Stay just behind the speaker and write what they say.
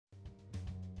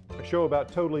a show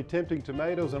about totally tempting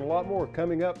tomatoes and a lot more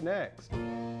coming up next.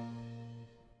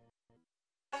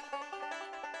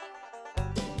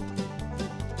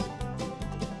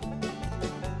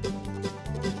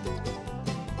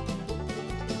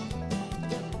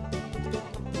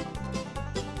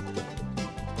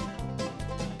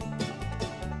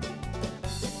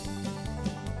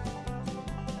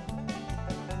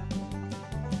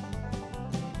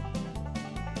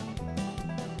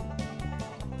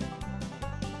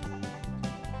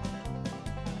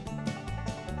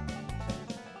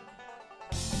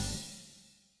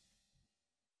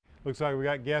 Looks like we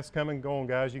got guests coming. Go on,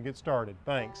 guys, you can get started.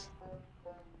 Thanks.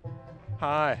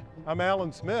 Hi, I'm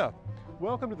Alan Smith.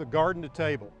 Welcome to the Garden to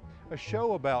Table, a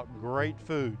show about great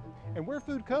food and where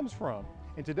food comes from.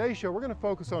 In today's show, we're going to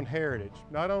focus on heritage,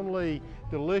 not only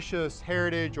delicious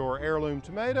heritage or heirloom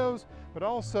tomatoes, but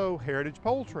also heritage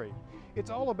poultry.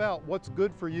 It's all about what's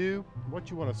good for you, what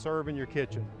you want to serve in your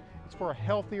kitchen. It's for a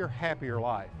healthier, happier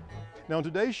life. Now, on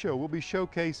today's show, we'll be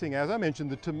showcasing, as I mentioned,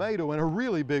 the tomato in a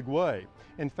really big way.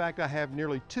 In fact, I have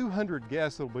nearly 200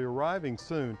 guests that will be arriving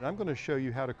soon. I'm going to show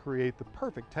you how to create the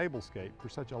perfect tablescape for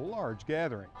such a large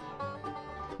gathering.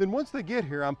 Then once they get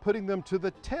here, I'm putting them to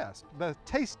the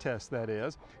taste test that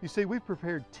is. You see, we've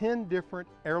prepared 10 different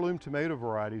heirloom tomato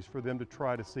varieties for them to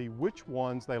try to see which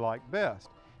ones they like best.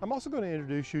 I'm also going to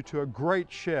introduce you to a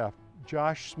great chef,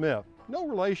 Josh Smith. No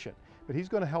relation, but he's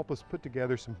going to help us put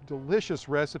together some delicious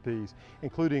recipes,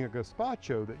 including a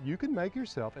gazpacho that you can make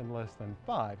yourself in less than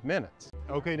 5 minutes.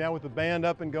 Okay, now with the band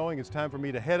up and going, it's time for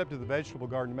me to head up to the vegetable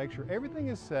garden to make sure everything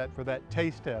is set for that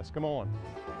taste test. Come on.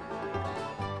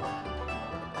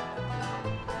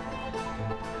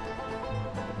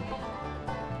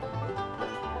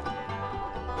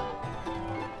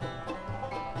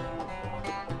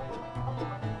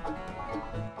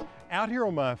 Out here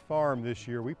on my farm this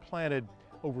year, we planted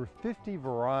over 50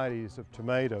 varieties of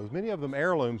tomatoes, many of them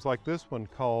heirlooms like this one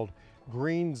called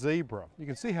Green Zebra. You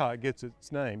can see how it gets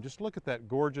its name. Just look at that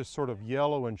gorgeous sort of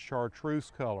yellow and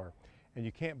chartreuse color, and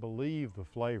you can't believe the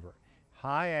flavor.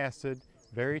 High acid,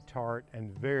 very tart,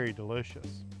 and very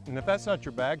delicious. And if that's not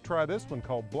your bag, try this one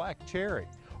called Black Cherry,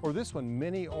 or this one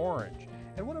Mini Orange.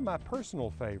 And one of my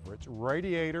personal favorites,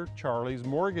 Radiator Charlie's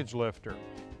Mortgage Lifter.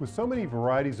 With so many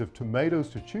varieties of tomatoes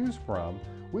to choose from,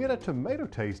 we had a tomato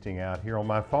tasting out here on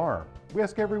my farm. We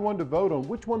asked everyone to vote on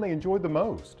which one they enjoyed the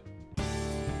most.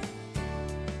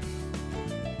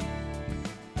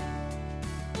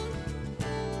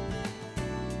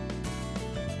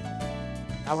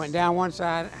 I went down one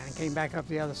side and came back up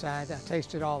the other side. I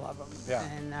tasted all of them. Yeah.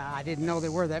 And I didn't know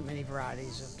there were that many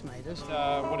varieties of tomatoes.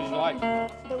 What did you like?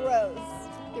 The rose.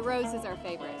 The rose is our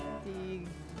favorite. The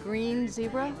green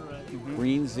zebra.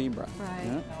 Green zebra.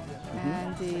 Right. Yeah.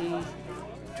 And the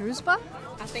druspa.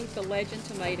 I think the legend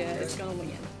tomato is going to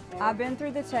win. I've been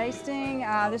through the tasting.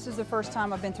 This is the first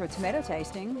time I've been through a tomato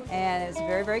tasting, and it's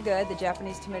very, very good. The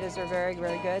Japanese tomatoes are very,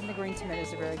 very good, and the green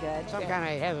tomatoes are very good. Some kind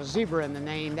of, it has a zebra in the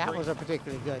name. That was a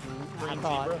particularly good one, I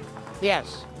thought.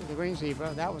 Yes, the green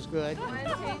zebra, that was good.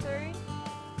 1, 2, 3.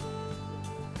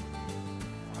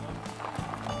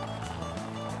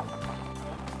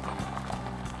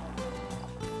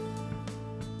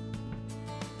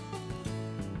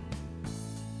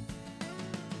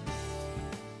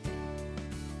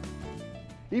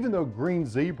 Even though Green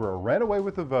Zebra ran away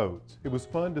with the votes, it was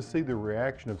fun to see the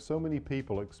reaction of so many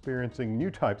people experiencing new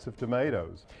types of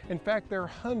tomatoes. In fact, there are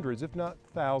hundreds, if not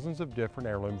thousands, of different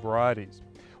heirloom varieties.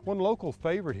 One local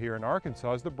favorite here in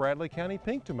Arkansas is the Bradley County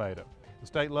pink tomato. The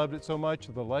state loved it so much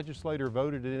that the legislature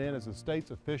voted it in as the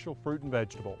state's official fruit and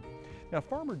vegetable. Now,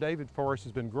 farmer David Forrest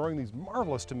has been growing these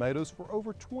marvelous tomatoes for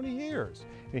over 20 years.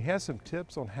 And he has some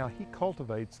tips on how he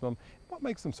cultivates them and what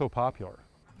makes them so popular.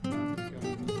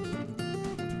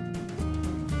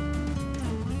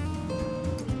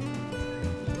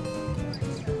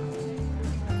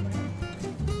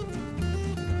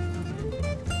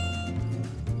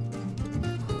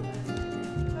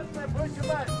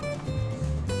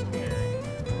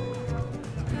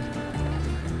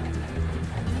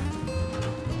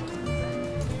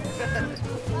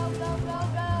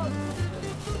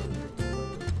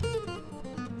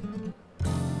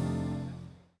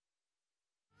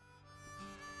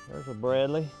 There's a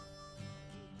Bradley,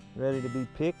 ready to be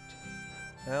picked.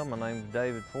 Well, my name's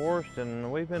David Forrest,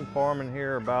 and we've been farming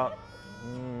here about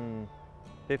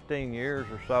 15 years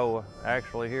or so,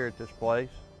 actually, here at this place.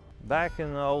 Back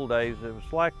in the old days, it was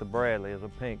like the Bradley as a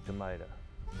pink tomato.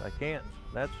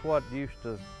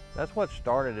 That's what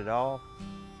started it off.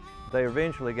 They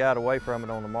eventually got away from it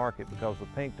on the market because the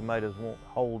pink tomatoes won't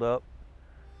hold up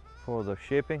for the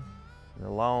shipping, the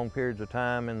long periods of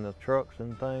time in the trucks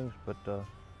and things, but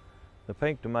The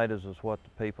pink tomatoes is what the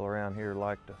people around here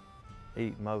like to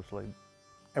eat mostly.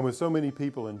 And with so many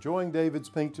people enjoying David's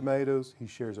pink tomatoes, he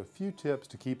shares a few tips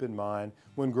to keep in mind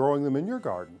when growing them in your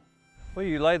garden. Well,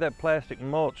 you lay that plastic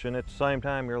mulch, and at the same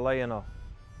time you're laying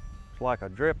it's like a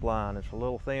drip line. It's a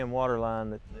little thin water line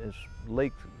that is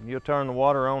leaked. You'll turn the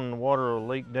water on and the water will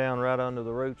leak down right under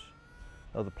the roots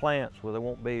of the plants where there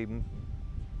won't be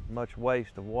much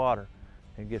waste of water.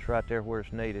 It gets right there where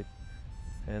it's needed.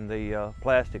 And the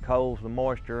plastic holds the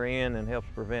moisture in and helps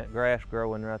prevent grass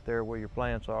growing right there where your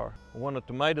plants are. When the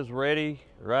tomatoes ready,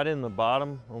 right in the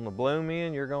bottom on the bloom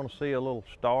end, you're going to see a little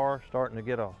star starting to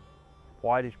get a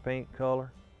whitish pink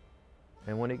color.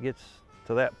 And when it gets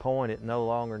to that point, it no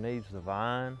longer needs the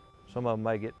vine. Some of them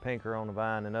may get pinker on the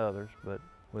vine than others, but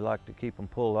we like to keep them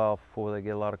pulled off before they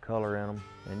get a lot of color in them.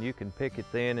 And you can pick it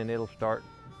then and it'll start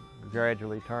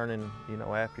gradually turning, you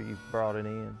know, after you've brought it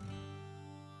in.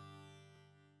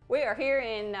 We are here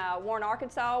in Warren,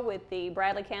 Arkansas with the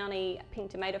Bradley County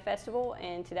Pink Tomato Festival,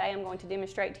 and today I'm going to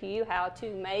demonstrate to you how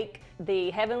to make the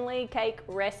Heavenly Cake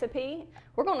recipe.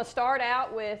 We're going to start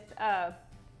out with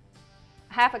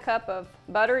half a cup of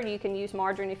butter. You can use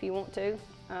margarine if you want to.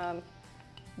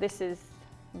 This is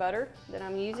butter that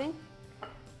I'm using.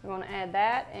 We're going to add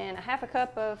that and a half a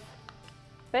cup of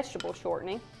vegetable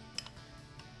shortening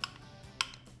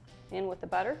in with the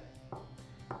butter.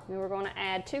 Then we're going to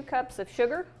add 2 cups of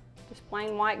sugar, just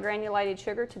plain white granulated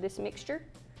sugar, to this mixture.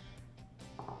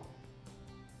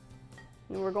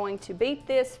 And we're going to beat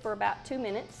this for about 2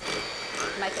 minutes,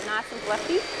 make it nice and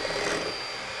fluffy.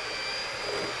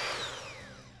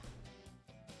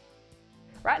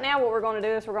 Right now what we're going to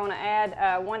do is we're going to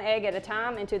add 1 egg at a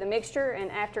time into the mixture,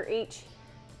 and after each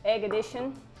egg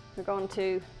addition we're going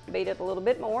to beat it a little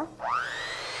bit more.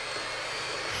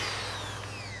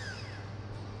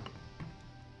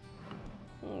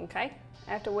 Okay,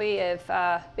 after we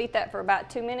have beat that for about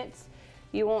 2 minutes,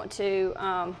 you want to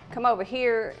come over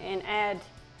here and add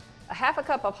a half a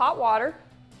cup of hot water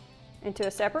into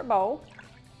a separate bowl.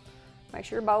 Make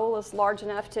sure your bowl is large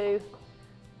enough to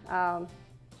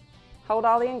hold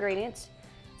all the ingredients.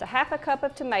 It's a half a cup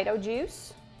of tomato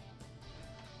juice.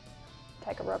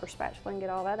 Take a rubber spatula and get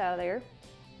all that out of there.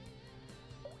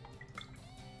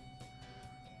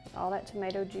 All that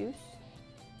tomato juice.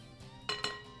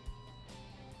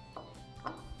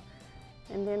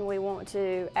 And then we want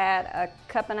to add a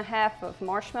cup and a half of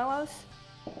marshmallows,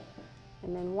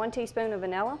 and then 1 teaspoon of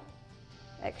vanilla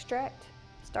extract.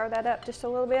 Stir that up just a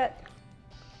little bit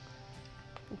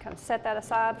and kind of set that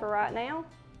aside for right now.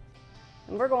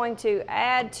 And we're going to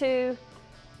add to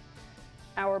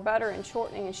our butter and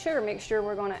shortening and sugar mixture,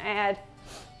 we're going to add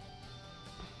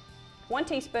 1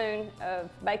 teaspoon of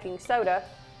baking soda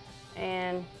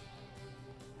and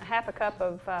a half a cup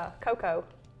of cocoa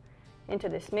into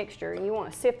this mixture. And you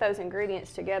want to sift those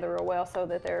ingredients together real well so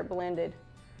that they're blended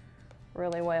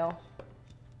really well.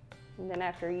 And then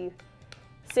after you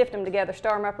sift them together, stir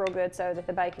them up real good so that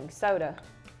the baking soda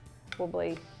will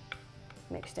be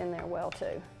mixed in there well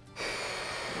too.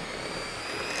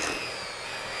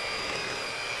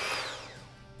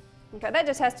 Okay, that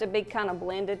just has to be kind of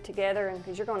blended together, and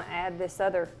because you're going to add this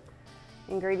other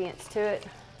ingredients to it,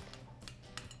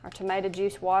 our tomato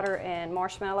juice, water, and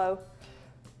marshmallow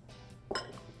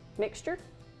mixture.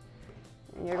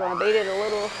 And you're going to beat it a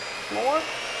little more.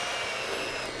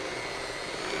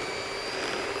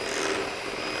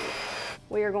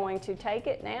 We are going to take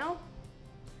it now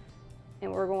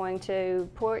and we're going to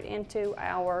pour it into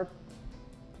our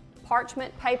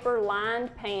parchment paper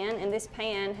lined pan, and this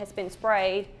pan has been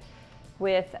sprayed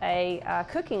with a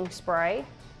cooking spray.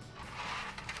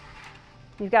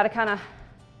 You've got to kind of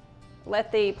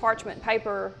let the parchment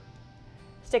paper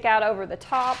stick out over the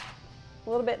top a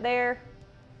little bit there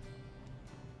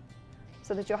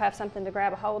so that you'll have something to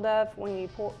grab a hold of when you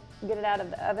get it out of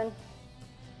the oven.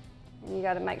 And you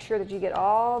got to make sure that you get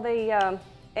all the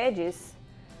edges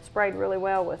sprayed really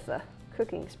well with the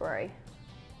cooking spray.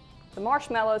 The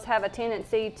marshmallows have a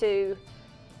tendency to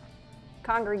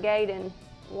congregate in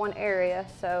one area,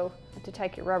 so you have to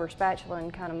take your rubber spatula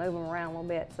and kind of move them around a little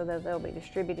bit so that they'll be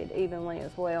distributed evenly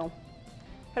as well.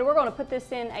 And we're going to put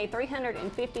this in a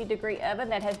 350-degree oven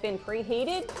that has been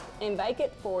preheated and bake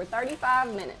it for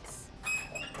 35 minutes.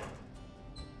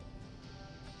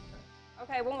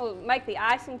 Okay, we're going to make the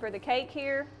icing for the cake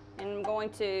here, and I'm going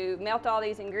to melt all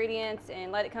these ingredients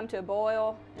and let it come to a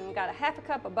boil. And we've got a half a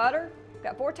cup of butter, we've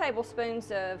got 4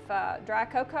 tablespoons of dry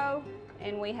cocoa,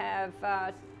 and we have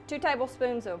 2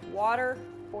 tablespoons of water,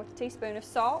 1/4 teaspoon of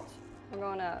salt. We're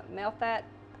going to melt that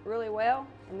really well,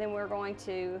 and then we're going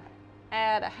to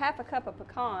add a half a cup of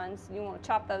pecans. You want to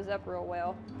chop those up real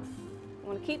well. You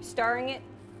want to keep stirring it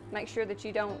Make sure that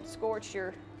you don't scorch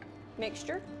your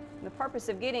mixture. The purpose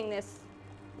of getting this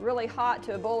really hot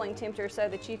to a boiling temperature so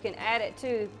that you can add it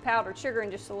to powdered sugar in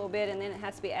just a little bit, and then it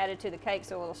has to be added to the cake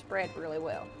so it'll spread really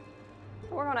well.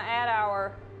 We're going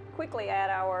to quickly add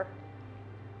our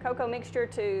cocoa mixture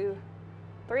to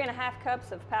 3.5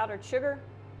 cups of powdered sugar.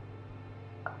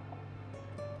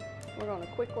 We're going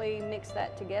to quickly mix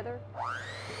that together.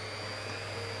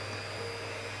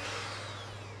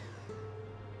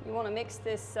 You want to mix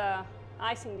this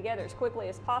icing together as quickly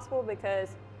as possible, because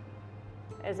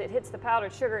as it hits the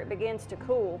powdered sugar, it begins to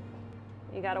cool.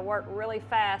 You got to work really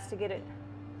fast to get it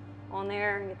on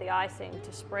there and get the icing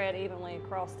to spread evenly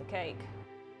across the cake.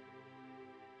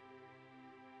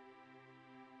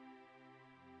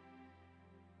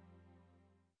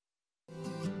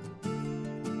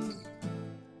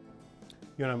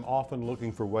 You know, I'm often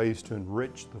looking for ways to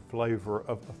enrich the flavor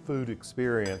of a food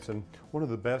experience, and one of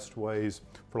the best ways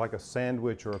for like a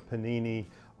sandwich or a panini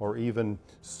or even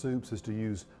soups is to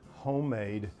use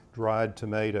homemade dried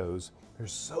tomatoes. They're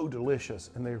so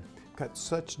delicious and they've got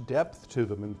such depth to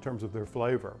them in terms of their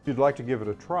flavor. If you'd like to give it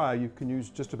a try, you can use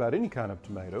just about any kind of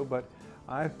tomato, but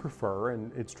I prefer,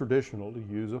 and it's traditional, to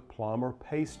use a plum or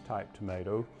paste type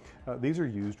tomato. These are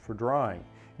used for drying.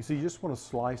 You see, you just want to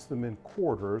slice them in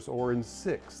quarters or in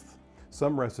sixths.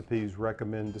 Some recipes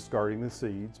recommend discarding the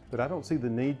seeds, but I don't see the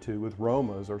need to with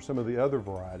Romas or some of the other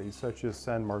varieties such as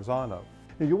San Marzano.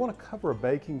 Now, you'll want to cover a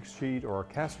baking sheet or a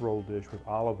casserole dish with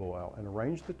olive oil and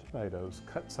arrange the tomatoes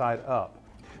cut side up.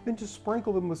 Then just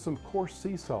sprinkle them with some coarse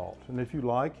sea salt, and if you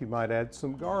like, you might add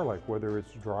some garlic, whether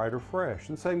it's dried or fresh.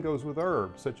 And the same goes with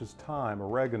herbs such as thyme,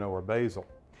 oregano, or basil.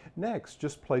 Next,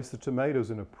 just place the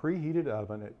tomatoes in a preheated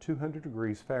oven at 200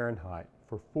 degrees Fahrenheit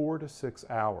for 4 to 6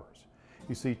 hours.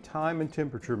 You see, time and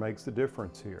temperature makes the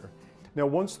difference here. Now,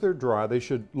 once they're dry, they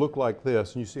should look like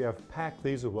this. And you see, I've packed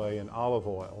these away in olive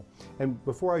oil. And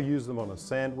before I use them on a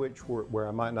sandwich where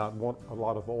I might not want a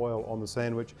lot of oil on the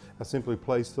sandwich, I simply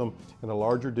place them in a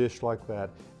larger dish like that,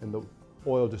 and the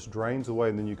oil just drains away,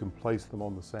 and then you can place them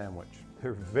on the sandwich.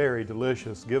 They're very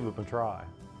delicious. Give them a try.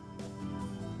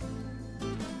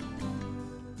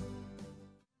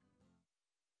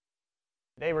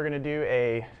 Today we're going to do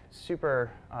a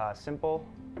super simple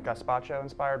gazpacho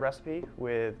inspired recipe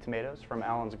with tomatoes from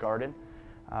Alan's garden.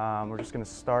 We're just going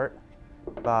to start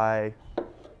by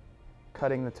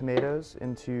cutting the tomatoes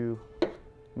into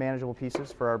manageable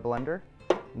pieces for our blender.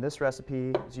 And this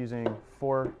recipe is using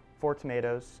four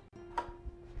tomatoes.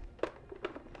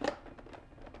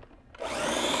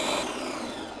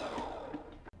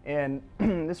 And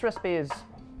this recipe is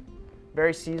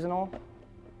very seasonal.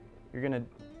 You're going to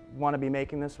want to be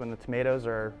making this when the tomatoes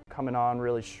are coming on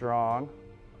really strong.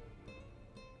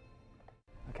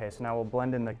 Okay, so now we'll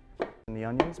blend in the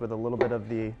onions with a little bit of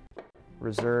the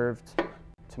reserved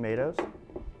tomatoes.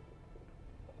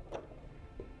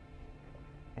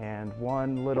 And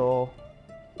one little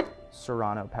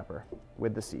serrano pepper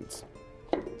with the seeds,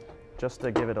 just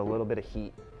to give it a little bit of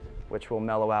heat, which will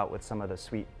mellow out with some of the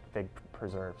sweet fig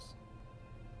preserves.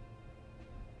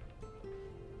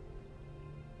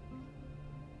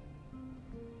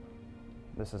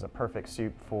 This is a perfect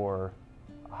soup for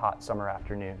a hot summer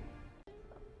afternoon.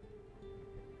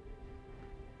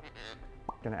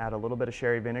 Going to add a little bit of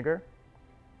sherry vinegar.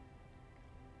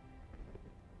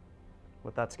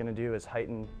 What that's going to do is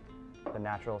heighten the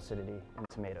natural acidity in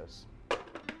tomatoes.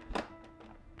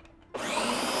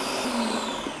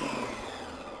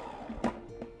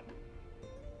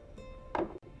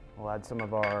 We'll add some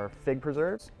of our fig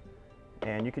preserves,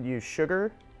 and you could use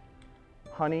sugar,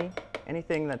 honey,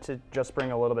 anything that to just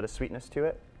bring a little bit of sweetness to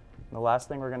it. And the last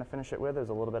thing we're going to finish it with is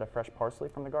a little bit of fresh parsley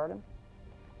from the garden.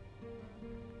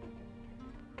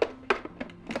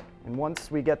 And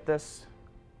once we get this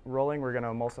rolling, we're going to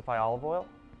emulsify olive oil,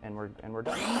 and we're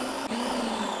done.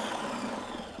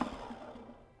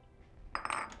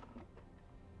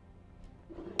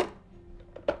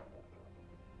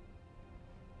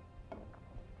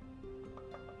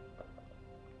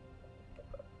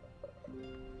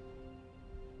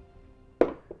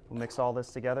 We'll mix all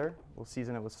this together. We'll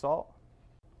season it with salt.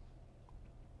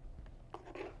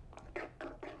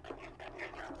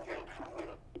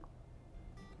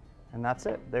 And that's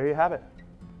it. There you have it.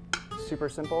 Super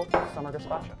simple summer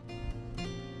gazpacho.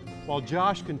 While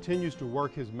Josh continues to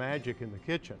work his magic in the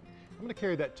kitchen, I'm going to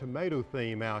carry that tomato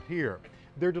theme out here.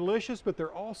 They're delicious, but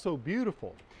they're also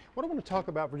beautiful. What I want to talk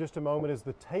about for just a moment is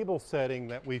the table setting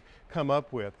that we've come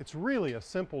up with. It's really a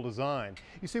simple design.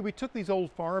 You see, we took these old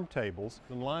farm tables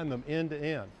and lined them end to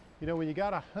end. You know, when you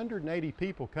got 180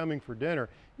 people coming for dinner,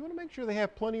 you want to make sure they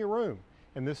have plenty of room.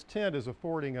 And this tent is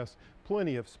affording us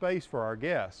plenty of space for our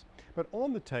guests. But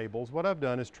on the tables, what I've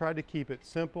done is tried to keep it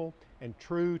simple and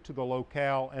true to the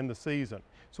locale and the season.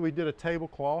 So we did a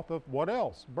tablecloth of what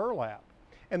else? Burlap.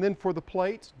 And then for the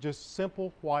plates, just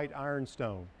simple white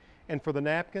ironstone. And for the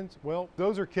napkins, well,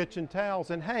 those are kitchen towels.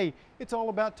 And hey, it's all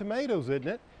about tomatoes, isn't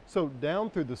it? So down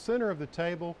through the center of the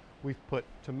table, we've put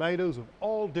tomatoes of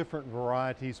all different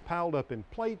varieties piled up in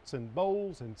plates and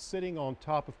bowls and sitting on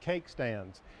top of cake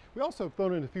stands. We also have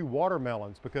thrown in a few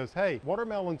watermelons because, hey,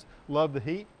 watermelons love the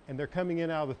heat and they're coming in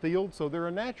out of the field, so they're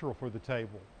a natural for the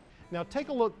table. Now take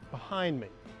a look behind me.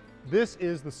 This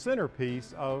is the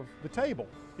centerpiece of the table,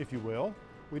 if you will.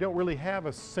 We don't really have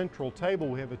a central table,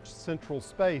 we have a central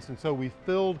space, and so we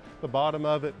filled the bottom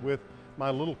of it with my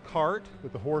little cart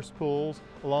with the horse pulls,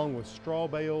 along with straw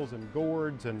bales and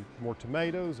gourds and more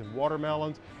tomatoes and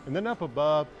watermelons. And then up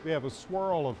above, we have a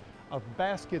swirl of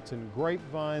baskets and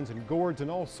grapevines and gourds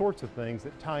and all sorts of things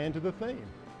that tie into the theme.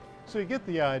 So you get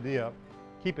the idea.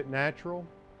 Keep it natural,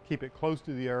 keep it close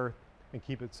to the earth, and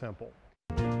keep it simple.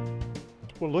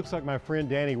 Well, it looks like my friend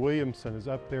Danny Williamson is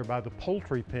up there by the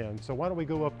poultry pen. So why don't we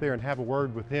go up there and have a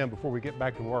word with him before we get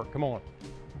back to work? Come on.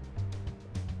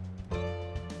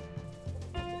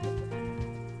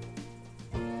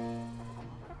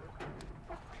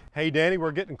 Hey Danny,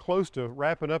 we're getting close to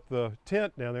wrapping up the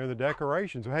tent down there, the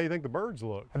decorations. How do you think the birds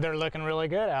look? They're looking really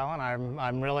good, Alan.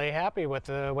 I'm really happy with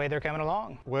the way they're coming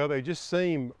along. Well, they just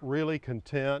seem really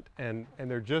content and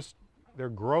they're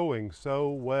growing so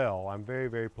well. I'm very,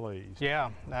 very pleased.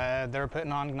 Yeah, they're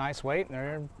putting on nice weight.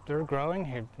 They're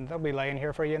growing. They'll be laying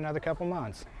here for you another couple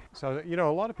months. So, you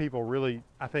know, a lot of people really,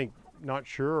 I think, not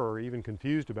sure or even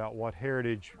confused about what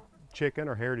heritage chicken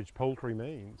or heritage poultry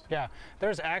means. Yeah,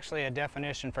 there's actually a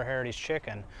definition for heritage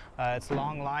chicken. It's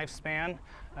long lifespan,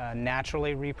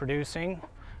 naturally reproducing,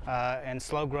 and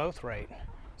slow growth rate.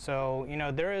 So, you know,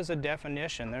 there is a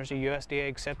definition. There's a USDA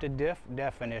accepted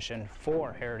definition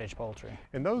for heritage poultry.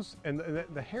 And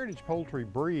the heritage poultry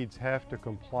breeds have to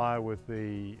comply with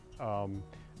the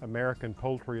American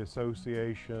Poultry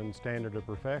Association standard of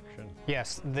perfection.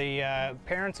 Yes, the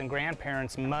parents and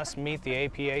grandparents must meet the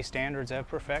APA standards of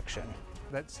perfection.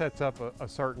 That sets up a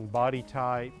certain body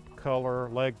type, color,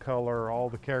 leg color, all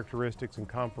the characteristics and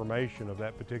conformation of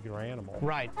that particular animal.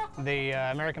 Right. The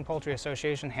American Poultry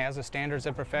Association has a standards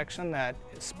of perfection that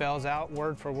spells out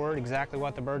word for word exactly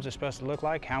what the birds are supposed to look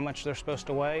like, how much they're supposed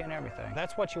to weigh, and everything.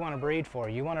 That's what you want to breed for.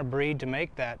 You want to breed to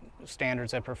make that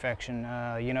standards of perfection.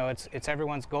 You know, it's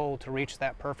everyone's goal to reach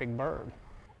that perfect bird.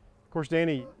 Of course,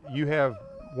 Danny, you have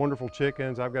wonderful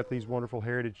chickens. I've got these wonderful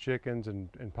heritage chickens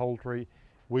and poultry.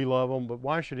 We love them, but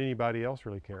why should anybody else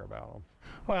really care about them?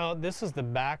 Well, this is the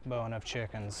backbone of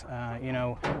chickens. You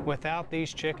know, without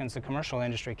these chickens, the commercial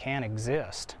industry can't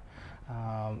exist.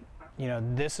 You know,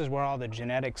 this is where all the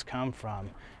genetics come from.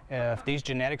 If these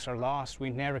genetics are lost, we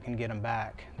never can get them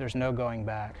back. There's no going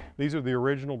back. These are the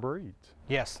original breeds?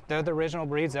 Yes, they're the original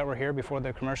breeds that were here before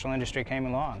the commercial industry came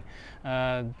along.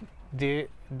 The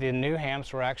new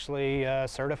Hamps were actually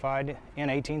certified in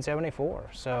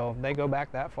 1874, so they go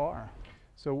back that far.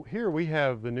 So here we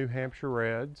have the New Hampshire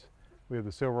Reds, we have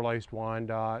the silver-laced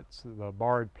Wyandottes, the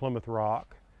barred Plymouth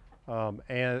Rock,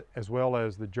 and as well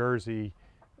as the Jersey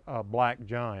Black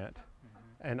Giant.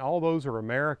 And all those are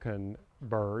American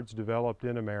birds developed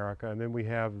in America. And then we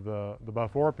have the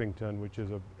Buff Orpington, which is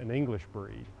an English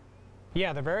breed.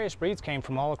 Yeah, the various breeds came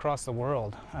from all across the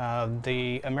world.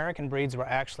 The American breeds were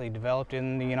actually developed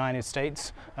in the United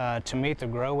States to meet the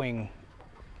growing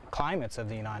climates of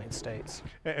the United States.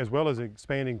 As well as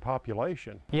expanding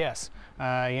population. Yes,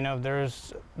 you know,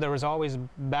 there was always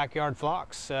backyard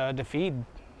flocks to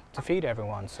feed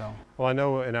everyone, so. Well, I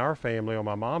know in our family, on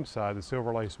my mom's side, the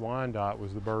silver-laced Wyandotte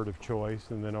was the bird of choice,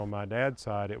 and then on my dad's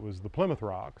side, it was the Plymouth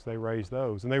Rocks. They raised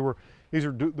those, and they were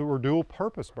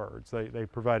dual-purpose birds. They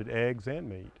provided eggs and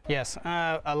meat. Yes,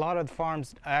 a lot of the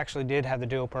farms actually did have the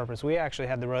dual purpose. We actually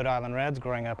had the Rhode Island Reds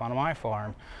growing up on my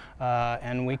farm,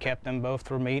 and we kept them both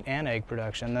for meat and egg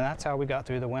production, and that's how we got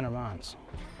through the winter months.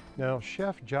 Now,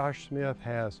 Chef Josh Smith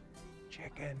has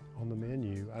chicken on the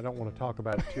menu. I don't want to talk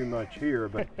about it too much here,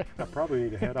 but I probably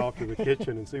need to head off to the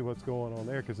kitchen and see what's going on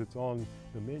there because it's on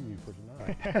the menu for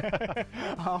tonight.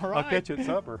 All right. I'll catch you at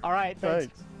supper. All right,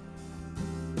 thanks.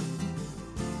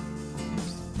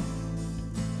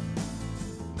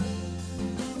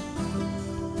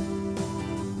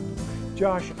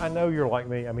 Josh, I know you're like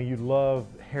me. I mean, you love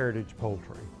heritage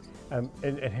poultry and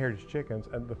heritage chickens,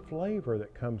 and the flavor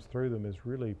that comes through them is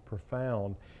really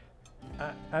profound.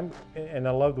 And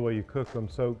I love the way you cook them,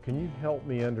 so can you help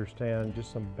me understand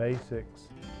just some basics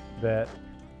that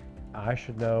I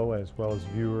should know as well as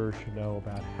viewers should know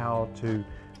about how to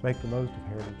make the most of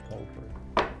heritage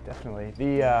poultry? definitely.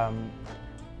 The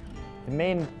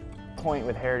main point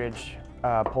with heritage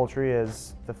poultry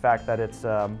is the fact that it's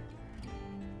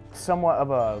somewhat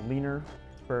of a leaner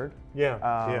bird. Yeah,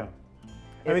 yeah.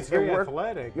 I mean, it's very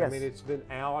athletic. Yes. I mean, it's been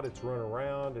out, it's run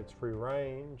around, it's free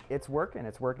range. It's working.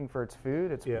 It's working for its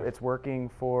food. It's Yeah. it's working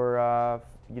for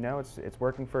you know, it's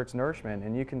working for its nourishment.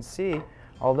 And you can see,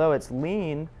 although it's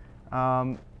lean,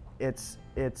 it's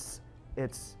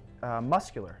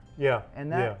muscular. Yeah.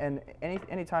 And that and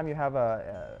anytime you have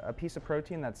a piece of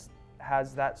protein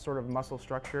has that sort of muscle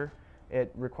structure,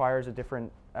 it requires a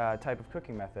different type of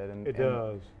cooking method. And it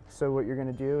does. So what you're going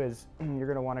to do is you're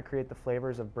going to want to create the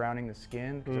flavors of browning the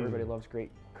skin, because everybody loves great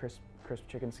crisp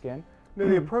chicken skin. Now,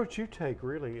 the approach you take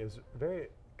really is very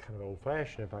kind of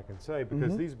old-fashioned, if I can say,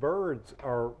 because these birds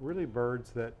are really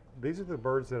birds that, these are the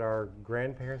birds that our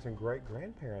grandparents and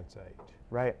great-grandparents ate.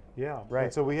 Right. Yeah. Right.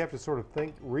 And so we have to sort of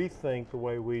rethink the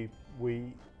way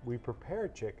we prepare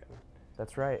chicken.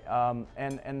 That's right.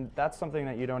 And that's something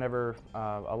that you don't ever,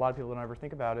 a lot of people don't ever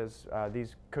think about is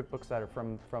these cookbooks that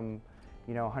are from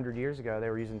you know, 100 years ago,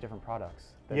 they were using different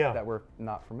products that we're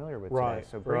not familiar with today.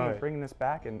 So bringing this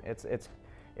back, and it's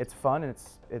fun, and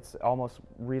it's almost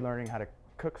relearning how to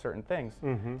cook certain things.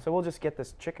 So we'll just get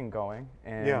this chicken going,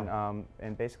 and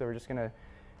and basically we're just gonna,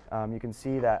 you can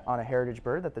see that on a heritage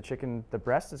bird that the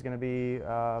breast is gonna be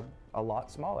a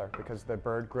lot smaller because the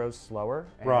bird grows slower.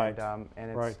 And,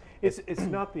 and it's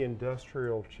not the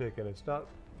industrial chicken. It's not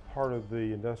part of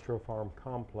the industrial farm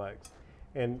complex.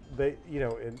 And they, you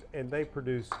know, and they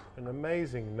produce an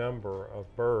amazing number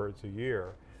of birds a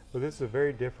year, but this is a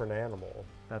very different animal.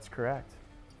 That's correct.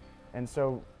 And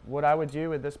so what I would do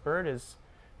with this bird is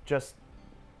just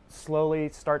slowly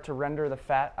start to render the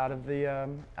fat out of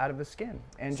the skin,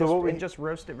 and just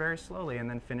roast it very slowly, and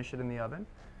then finish it in the oven.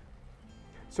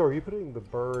 So are you putting the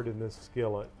bird in this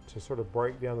skillet to sort of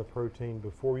break down the protein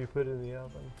before you put it in the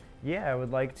oven? Yeah, I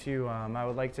would like to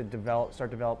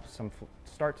start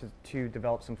to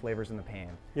develop some flavors in the pan.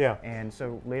 Yeah. And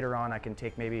so later on, I can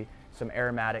take maybe some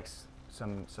aromatics,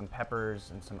 some peppers,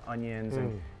 and some onions,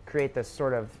 and create this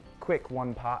sort of quick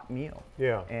one-pot meal.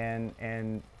 Yeah.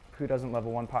 And who doesn't love a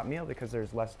one-pot meal, because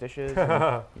there's less dishes.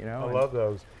 And, you know. I love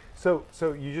those. So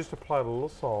you just applied a little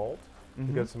salt.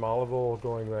 You got some olive oil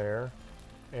going there,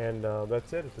 and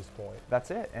that's it at this point. That's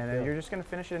it. And then you're just going to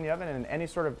finish it in the oven, and any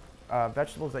sort of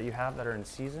vegetables that you have that are in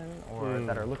season or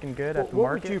that are looking good at the market.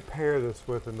 What would you pair this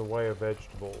with in the way of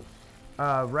vegetables?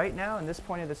 Right now, in this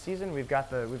point of the season, we've got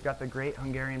the great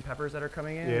Hungarian peppers that are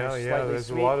coming in. Yeah, there's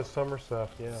sweet, a lot of summer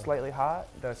stuff. Yeah, slightly hot.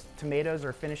 The tomatoes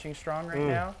are finishing strong right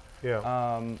now.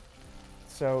 Yeah.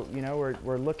 So you know,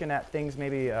 we're looking at things,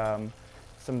 maybe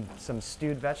some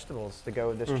stewed vegetables to go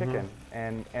with this chicken,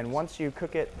 and once you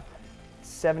cook it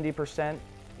 70%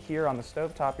 here on the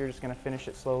stovetop, you're just going to finish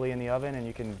it slowly in the oven, and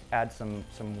you can add some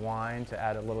wine to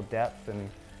add a little depth, and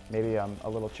maybe a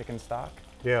little chicken stock.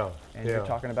 Yeah. And you're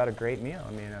talking about a great meal.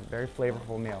 I mean, a very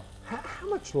flavorful meal. How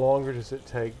much longer does it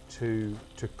take to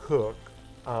cook?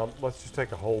 Let's just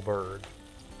take a whole bird.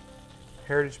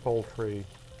 Heritage poultry,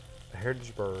 a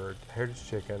heritage bird, heritage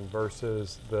chicken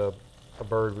versus a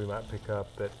bird we might pick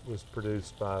up that was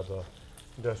produced by the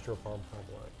industrial farm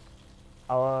complex.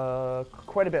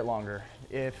 Quite a bit longer.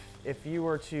 If you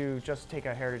were to just take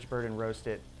a heritage bird and roast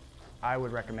it, I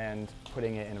would recommend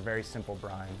putting it in a very simple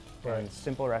brine. Right. And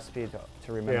simple recipe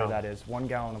to remember that is 1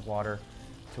 gallon of water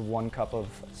to 1 cup of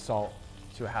salt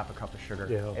to a half a cup of sugar.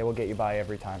 Yeah. It will get you by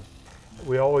every time.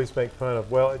 We always make fun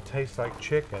of, well, it tastes like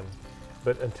chicken,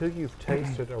 but until you've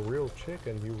tasted a real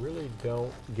chicken, you really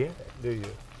don't get it, do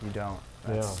you? You don't.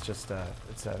 That's just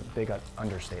it's a big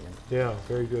understatement. Yeah,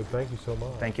 very good. Thank you so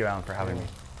much. Thank you, Alan, for having me.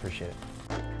 Appreciate it.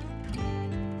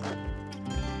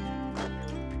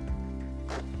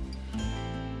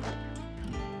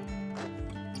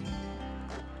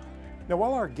 Now,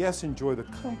 while our guests enjoy the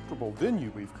comfortable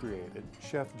venue we've created,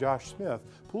 Chef Josh Smith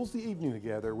pulls the evening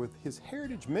together with his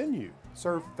heritage menu,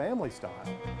 served family style.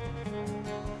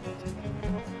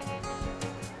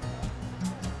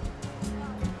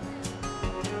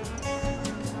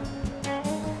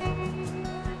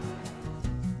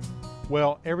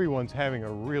 Well, everyone's having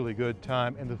a really good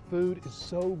time, and the food is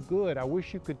so good. I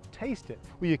wish you could taste it.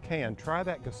 Well, you can. Try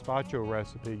that Gazpacho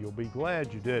recipe. You'll be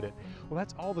glad you did it. Well,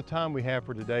 that's all the time we have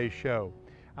for today's show.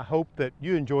 I hope that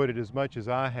you enjoyed it as much as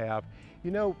I have.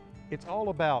 You know, it's all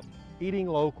about eating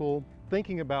local,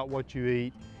 thinking about what you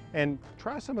eat, and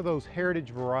try some of those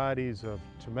heritage varieties of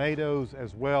tomatoes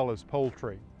as well as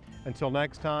poultry. Until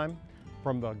next time,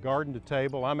 from the garden to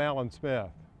table, I'm Alan Smith.